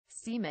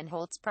Seeman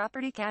Holtz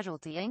Property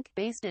Casualty Inc.,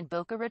 based in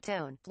Boca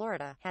Raton,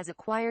 Florida, has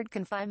acquired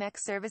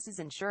confimex Services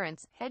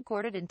Insurance,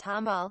 headquartered in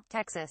Tomball,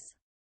 Texas.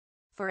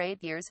 For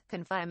 8 years,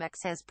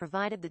 confimex has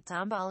provided the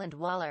Tomball and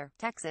Waller,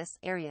 Texas,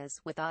 areas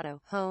with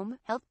auto, home,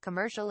 health,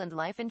 commercial and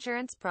life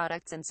insurance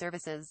products and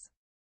services.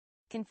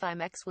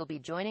 Confimex will be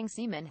joining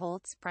Seeman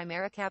Holtz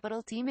Primera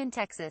Capital team in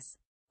Texas.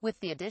 With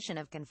the addition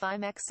of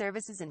confimex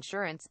Services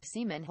Insurance,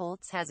 Seeman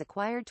Holtz has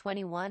acquired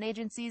 21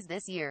 agencies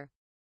this year.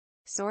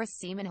 Source: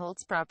 Seeman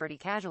Holtz Property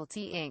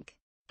Casualty Inc.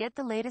 Get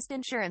the latest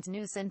insurance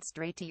news sent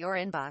straight to your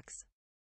inbox.